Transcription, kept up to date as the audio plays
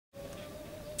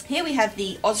Here we have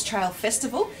the OZtrail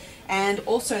Festival and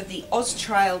also the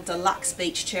OZtrail Deluxe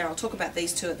Beach Chair. I'll talk about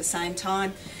these two at the same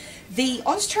time. The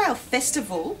OZtrail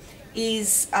Festival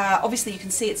is obviously, you can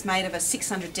see it's made of a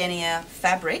 600 denier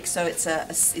fabric, so it's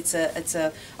a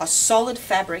solid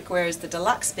fabric, whereas the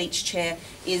Deluxe Beach Chair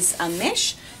is a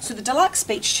mesh. So the Deluxe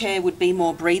Beach Chair would be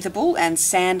more breathable and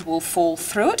sand will fall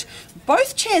through it.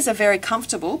 Both chairs are very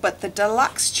comfortable, but the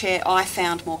Deluxe chair I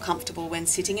found more comfortable when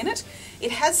sitting in it. It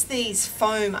has these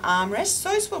foam armrests.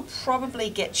 Those will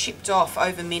probably get chipped off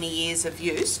over many years of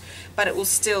use, but it will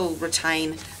still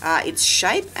retain its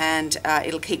shape, and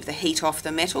it'll keep the heat off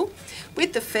the metal.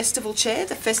 With the festival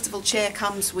chair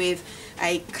comes with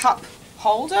a cup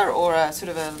holder or a sort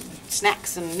of a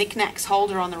snacks and knickknacks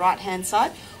holder on the right hand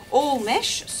side, all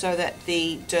mesh so that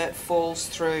the dirt falls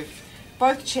through.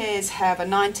 Both chairs have a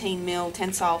 19mm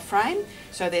tensile frame,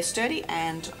 so they're sturdy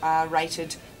and are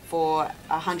rated for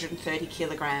 130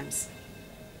 kilograms.